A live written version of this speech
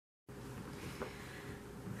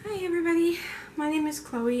Hey everybody, my name is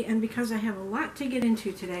Chloe, and because I have a lot to get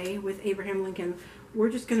into today with Abraham Lincoln,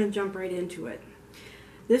 we're just going to jump right into it.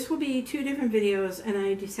 This will be two different videos, and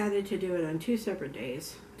I decided to do it on two separate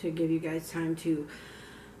days to give you guys time to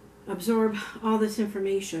absorb all this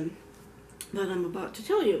information that I'm about to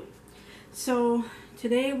tell you. So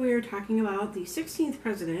today we're talking about the 16th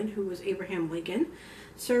president, who was Abraham Lincoln,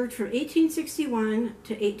 served from 1861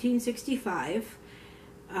 to 1865.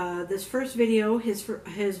 This first video, his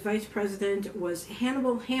vice president was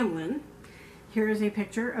Hannibal Hamlin. Here is a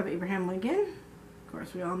picture of Abraham Lincoln. Of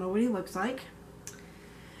course, we all know what he looks like.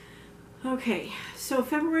 Okay, so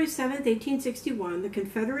February 7th, 1861, the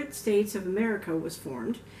Confederate States of America was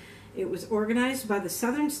formed. It was organized by the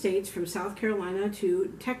southern states from South Carolina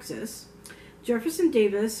to Texas. Jefferson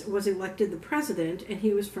Davis was elected the president, and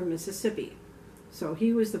he was from Mississippi. So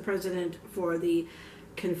he was the president for the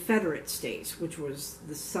Confederate States, which was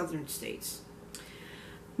the southern states.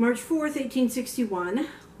 March 4th, 1861,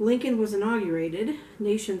 Lincoln was inaugurated,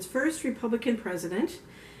 nation's first Republican president.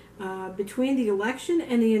 Between the election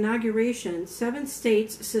and the inauguration, 7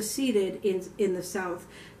 states seceded in the South,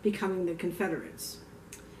 becoming the Confederates.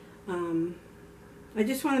 I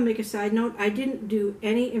just want to make a side note. I didn't do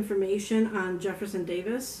any information on Jefferson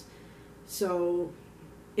Davis, so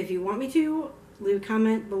if you want me to, leave a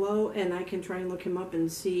comment below and I can try and look him up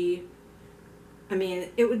and see. I mean,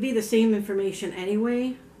 it would be the same information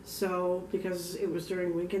anyway, so because it was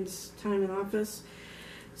during Lincoln's time in office.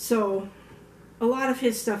 So a lot of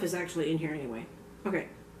his stuff is actually in here anyway. Okay,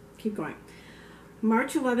 keep going.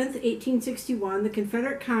 March 11th, 1861, the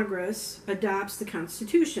Confederate Congress adopts the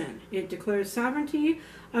Constitution. It declares sovereignty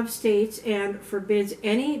of states and forbids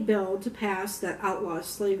any bill to pass that outlaws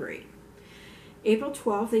slavery. April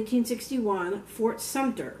 12, 1861, Fort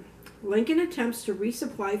Sumter. Lincoln attempts to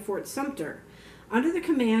resupply Fort Sumter. Under the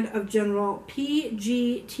command of General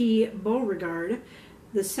P.G.T. Beauregard,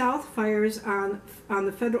 the South fires on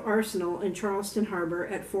the Federal Arsenal in Charleston Harbor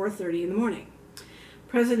at 4:30 in the morning.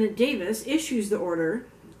 President Davis issues the order,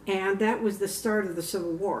 and that was the start of the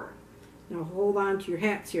Civil War. Now hold on to your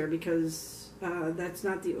hats here, because that's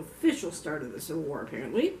not the official start of the Civil War,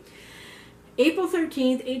 apparently. April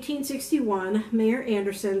 13th, 1861, Mayor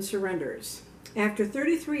Anderson surrenders. After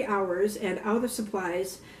 33 hours and out of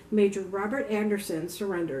supplies, Major Robert Anderson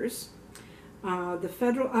surrenders. The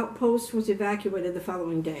federal outpost was evacuated the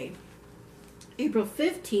following day. April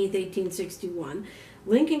 15th, 1861,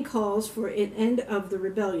 Lincoln calls for an end of the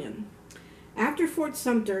rebellion. After Fort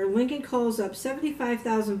Sumter, Lincoln calls up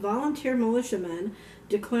 75,000 volunteer militiamen,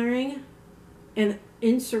 declaring an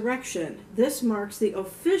insurrection. This marks the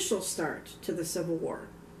official start to the Civil War.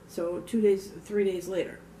 So 3 days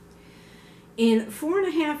later. In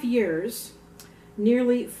 4.5 years,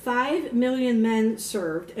 nearly 5 million men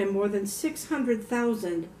served and more than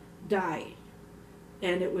 600,000 died.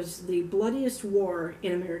 And it was the bloodiest war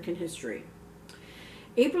in American history.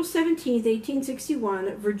 April 17th,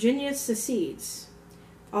 1861, Virginia secedes.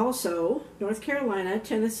 Also, North Carolina,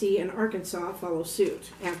 Tennessee, and Arkansas follow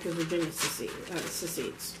suit after Virginia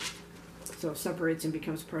secedes. So separates and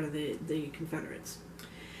becomes part of the Confederates.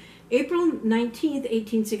 April 19th,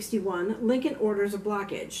 1861, Lincoln orders a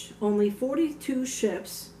blockage. Only 42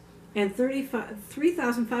 ships and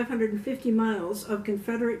 3,550 miles of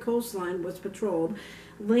Confederate coastline was patrolled.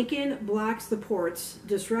 Lincoln blocks the ports,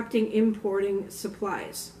 disrupting importing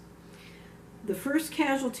supplies. The first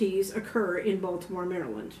casualties occur in Baltimore,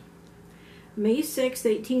 Maryland. May 6,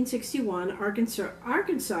 1861,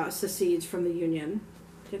 Arkansas secedes from the Union.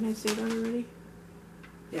 Didn't I say that already?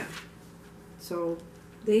 Yeah. So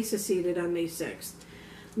they seceded on May 6th.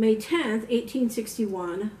 May 10th,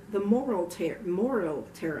 1861, the Morrill Tariff,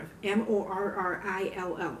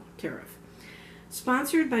 M-O-R-R-I-L-L tariff.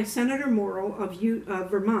 Sponsored by Senator Morrill of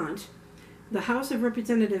Vermont, the House of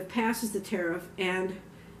Representatives passes the tariff and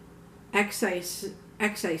excise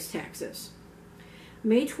taxes.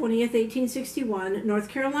 May 20th, 1861, North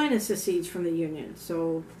Carolina secedes from the Union.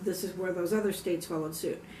 So this is where those other states followed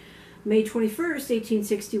suit. May 21st,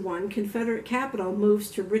 1861, Confederate capital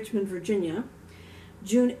moves to Richmond, Virginia.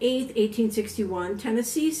 June 8th, 1861,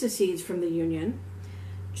 Tennessee secedes from the Union.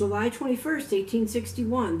 July 21st,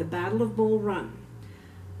 1861, the Battle of Bull Run.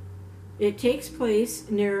 It takes place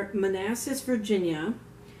near Manassas, Virginia.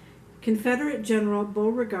 Confederate General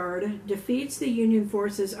Beauregard defeats the Union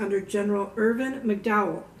forces under General Irvin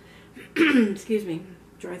McDowell. Excuse me,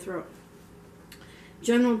 dry throat.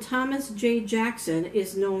 General Thomas J. Jackson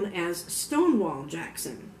is known as Stonewall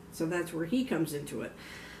Jackson, so that's where he comes into it.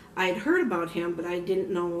 I had heard about him, but I didn't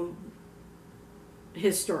know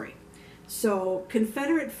his story. So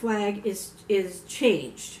Confederate flag is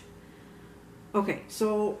changed. Okay,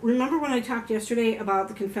 so remember when I talked yesterday about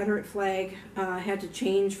the Confederate flag had to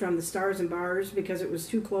change from the stars and bars because it was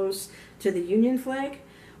too close to the Union flag?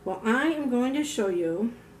 Well, I am going to show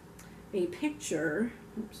you a picture.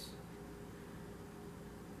 Oops.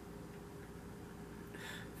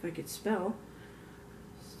 If I could spell.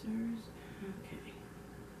 Stars. Okay.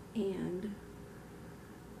 And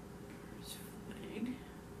flag.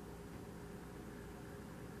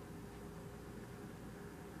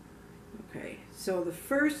 Okay, so the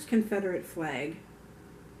first Confederate flag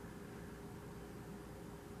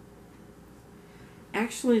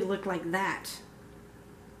actually looked like that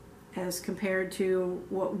as compared to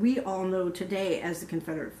what we all know today as the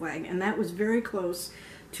Confederate flag, and that was very close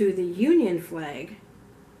to the Union flag.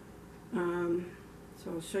 So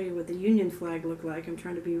I'll show you what the Union flag looked like. I'm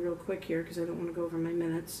trying to be real quick here because I don't want to go over my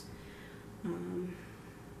minutes. Union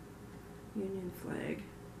flag.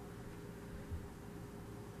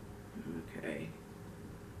 Okay.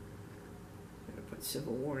 Gotta put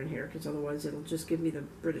Civil War in here because otherwise it'll just give me the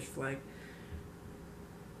British flag.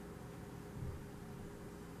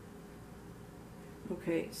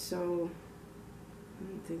 Okay, so I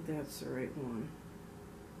don't think that's the right one.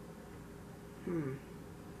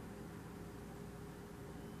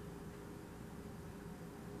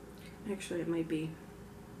 Actually, it might be.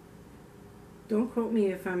 Don't quote me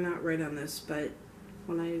if I'm not right on this, but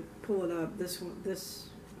when I pull it up, this one,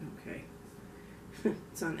 okay.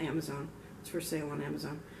 It's on Amazon. It's for sale on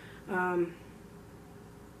Amazon.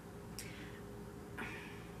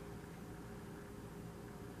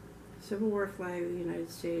 Civil War flag of the United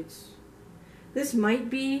States. This might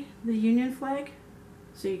be the Union flag,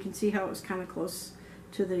 so you can see how it was kind of close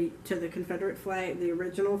to the Confederate flag, the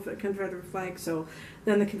original Confederate flag. So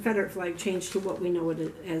then the Confederate flag changed to what we know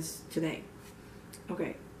it as today.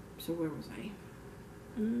 Okay, so where was I?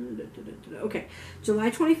 Okay,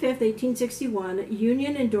 July 25th, 1861,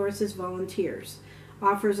 Union endorses volunteers,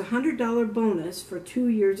 offers a $100 bonus for 2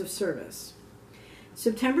 years of service.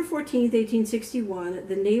 September 14th, 1861,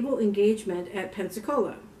 the naval engagement at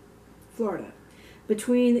Pensacola, Florida,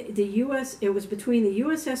 between the between the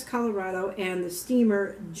USS Colorado and the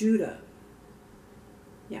steamer Judah.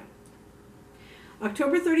 Yeah.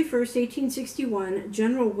 October 31st, 1861,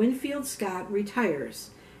 General Winfield Scott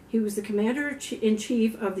retires. He was the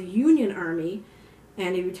commander-in-chief of the Union Army,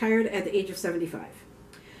 and he retired at the age of 75.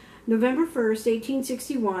 November 1st,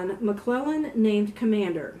 1861, McClellan named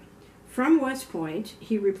commander. From West Point,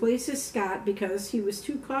 he replaces Scott because he was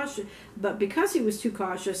too cautious. But because he was too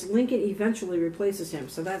cautious, Lincoln eventually replaces him.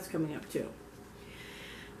 So that's coming up too.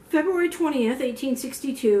 February 20th,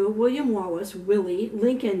 1862, William Wallace, Willie,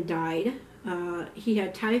 Lincoln died. He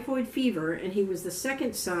had typhoid fever, and he was the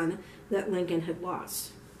second son that Lincoln had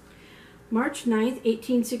lost. March 9th,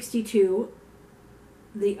 1862,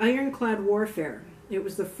 the Ironclad Warfare. It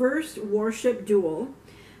was the first warship duel.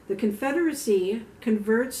 The Confederacy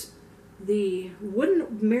converts the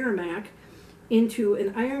wooden Merrimack into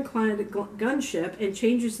an ironclad gunship and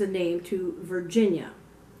changes the name to Virginia.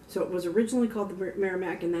 So it was originally called the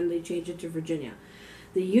Merrimack, and then they changed it to Virginia.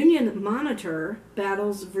 The Union Monitor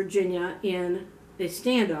battles Virginia in a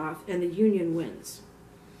standoff, and the Union wins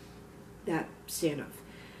that standoff.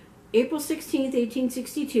 April 16th,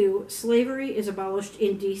 1862, slavery is abolished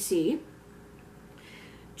in D.C.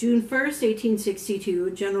 June 1st,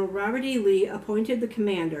 1862, General Robert E. Lee appointed the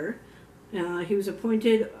commander. He was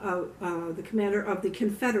appointed the commander of the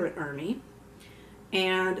Confederate Army,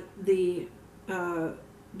 and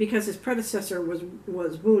because his predecessor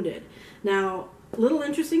was wounded. Now, little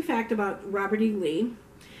interesting fact about Robert E. Lee.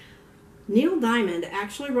 Neil Diamond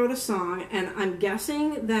actually wrote a song, and I'm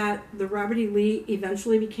guessing that the Robert E. Lee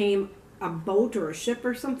eventually became a boat or a ship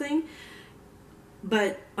or something.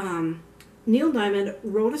 But Neil Diamond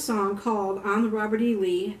wrote a song called On the Robert E.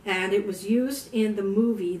 Lee, and it was used in the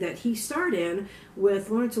movie that he starred in with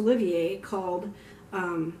Laurence Olivier called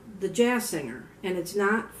The Jazz Singer. And it's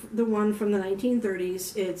not the one from the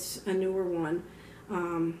 1930s, it's a newer one.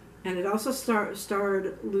 And it also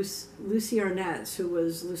starred Lucy Arnaz, who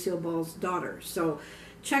was Lucille Ball's daughter. So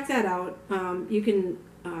check that out. You can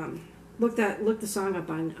look the song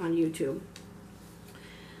up on YouTube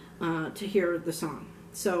to hear the song.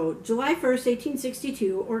 So July 1st,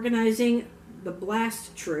 1862, organizing the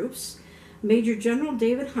Blast Troops, Major General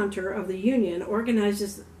David Hunter of the Union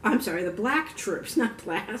organizes, the Black Troops, not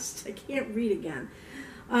Blast. I can't read again.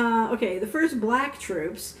 Okay, the first Black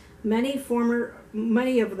Troops. Many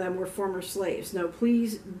of them were former slaves. Now,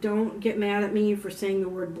 please don't get mad at me for saying the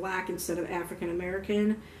word black instead of African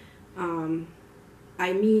American.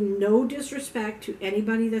 I mean no disrespect to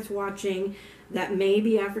anybody that's watching that may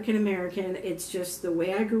be African American. It's just the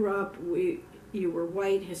way I grew up. you were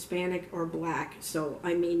white, Hispanic, or black. So,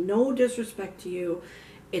 I mean, no disrespect to you.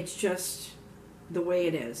 It's just the way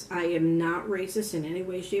it is. I am not racist in any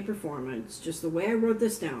way, shape, or form. It's just the way I wrote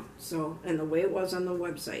this down. So, and the way it was on the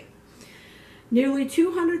website. Nearly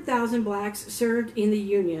 200,000 blacks served in the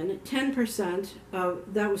Union. 10%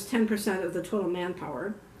 of that was 10% of the total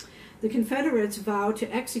manpower. The Confederates vowed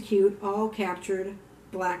to execute all captured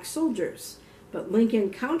black soldiers, but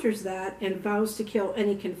Lincoln counters that and vows to kill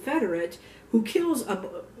any Confederate who kills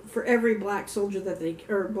for every black soldier that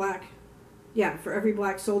for every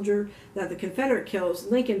black soldier that the Confederate kills,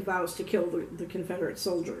 Lincoln vows to kill the Confederate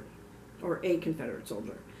soldier, or a Confederate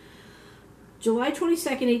soldier. July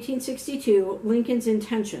 22nd, 1862, Lincoln's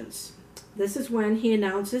intentions. This is when he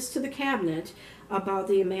announces to the cabinet about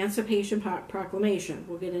the Emancipation Proclamation.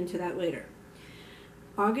 We'll get into that later.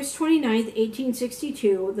 August 29th,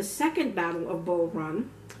 1862, the Second Battle of Bull Run.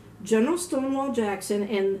 General Stonewall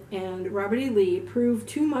Jackson and Robert E. Lee proved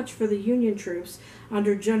too much for the Union troops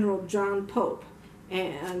under General John Pope,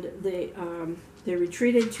 and they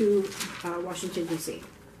retreated to Washington, D.C.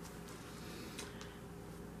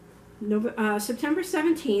 September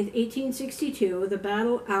 17th, 1862, the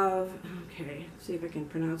Battle of, see if I can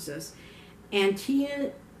pronounce this,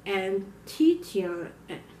 Antietam.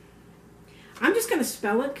 I'm just going to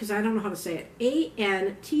spell it because I don't know how to say it.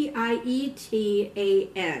 Antietam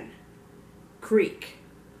Creek.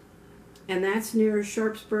 And that's near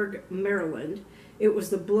Sharpsburg, Maryland. It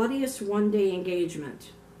was the bloodiest one-day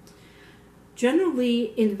engagement. General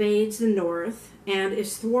Lee invades the North and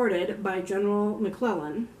is thwarted by General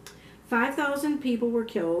McClellan. 5,000 people were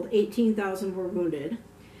killed, 18,000 were wounded.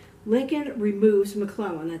 Lincoln removes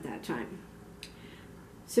McClellan at that time.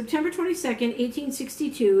 September 22nd,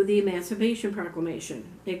 1862, the Emancipation Proclamation.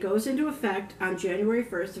 It goes into effect on January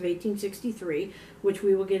 1st of 1863, which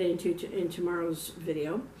we will get into in tomorrow's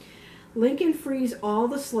video. Lincoln frees all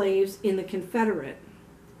the slaves in the Confederate,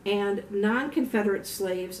 and non-Confederate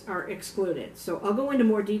slaves are excluded. So I'll go into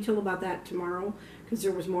more detail about that tomorrow, because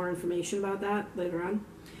there was more information about that later on.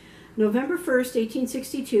 November 1st,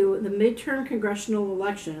 1862, the midterm congressional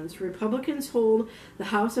elections. Republicans hold the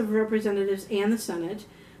House of Representatives and the Senate.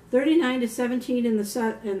 39 to 17 in the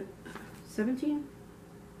 17?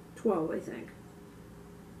 12, I think.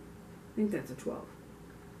 I think that's a 12.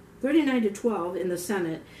 39 to 12 in the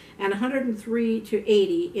Senate, and 103 to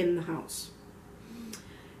 80 in the House.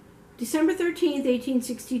 December 13th,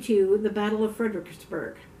 1862, the Battle of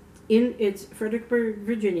Fredericksburg. It's Fredericksburg,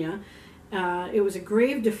 Virginia. It was a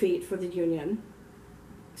grave defeat for the Union.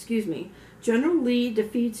 General Lee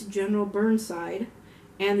defeats General Burnside,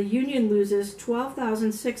 and the Union loses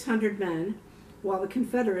 12,600 men, while the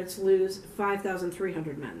Confederates lose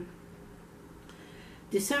 5,300 men.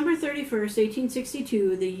 December 31st,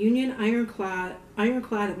 1862, the Union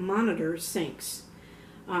ironclad Monitor sinks.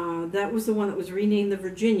 That was the one that was renamed the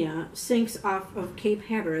Virginia, sinks off of Cape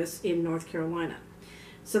Hatteras in North Carolina.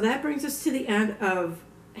 So that brings us to the end of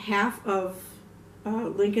half of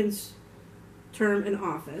Lincoln's term in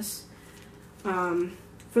office.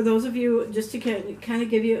 For those of you, just to kind of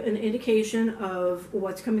give you an indication of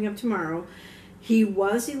what's coming up tomorrow, he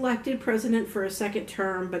was elected president for a second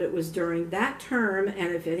term, but it was during that term,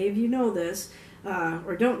 and if any of you know this,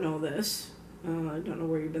 or don't know this, I don't know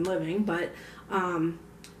where you've been living, but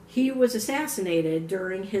he was assassinated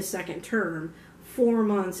during his second term, 4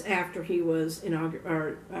 months after he was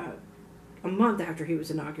inaugurated, a month after he was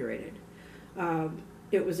inaugurated.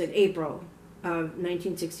 It was in April of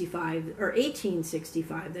 1965 or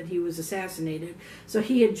 1865 that he was assassinated. So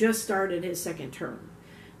he had just started his second term.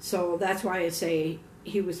 So that's why I say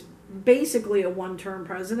he was basically a one-term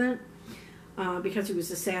president, because he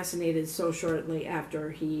was assassinated so shortly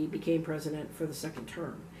after he became president for the second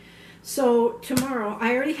term. So tomorrow,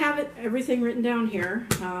 I already have everything written down here.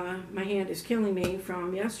 My hand is killing me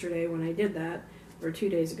from yesterday when I did that, or 2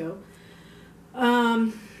 days ago.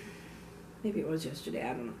 Maybe it was yesterday,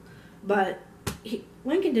 I don't know. But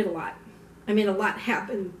Lincoln did a lot. I mean, a lot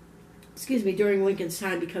happened, during Lincoln's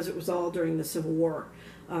time, because it was all during the Civil War.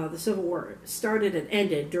 The Civil War started and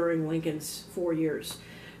ended during Lincoln's 4 years.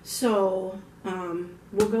 So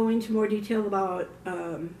we'll go into more detail about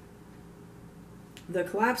the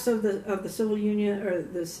collapse of the Civil Union, or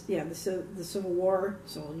the Civil War,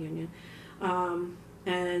 Civil Union,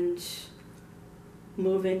 and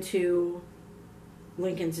move into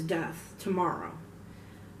Lincoln's death tomorrow.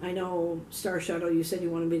 I know, Star Shuttle, you said you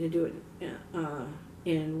wanted me to do it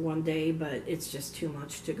in one day, but it's just too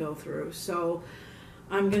much to go through. So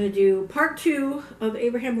I'm going to do part 2 of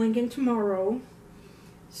Abraham Lincoln tomorrow.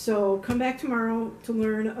 So come back tomorrow to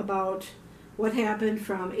learn about what happened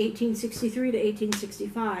from 1863 to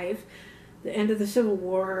 1865. the end of the Civil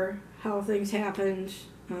War, how things happened.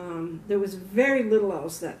 There was very little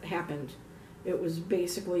else that happened. It was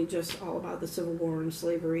basically just all about the Civil War and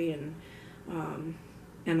slavery and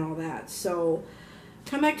all that. So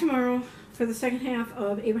come back tomorrow for the second half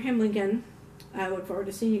of Abraham Lincoln. I look forward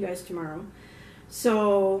to seeing you guys tomorrow.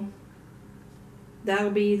 So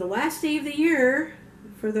that'll be the last day of the year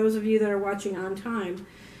for those of you that are watching on time.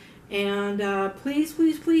 And please,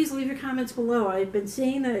 please, please leave your comments below. I've been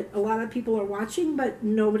seeing that a lot of people are watching, but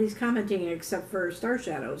nobody's commenting except for Star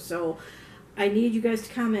Shadow. So I need you guys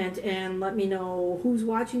to comment and let me know who's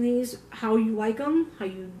watching these, how you like them, how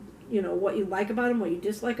you know, what you like about them, what you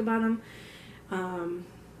dislike about them.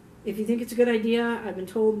 If you think it's a good idea, I've been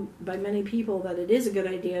told by many people that it is a good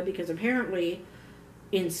idea because apparently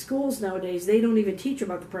in schools nowadays, they don't even teach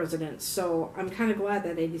about the presidents. So I'm kind of glad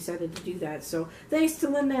that they decided to do that. So thanks to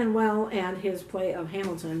Lin-Manuel and his play of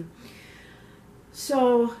Hamilton.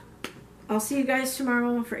 So I'll see you guys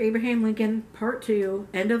tomorrow for Abraham Lincoln, Part 2,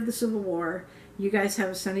 End of the Civil War. You guys have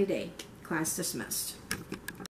a sunny day. Class dismissed.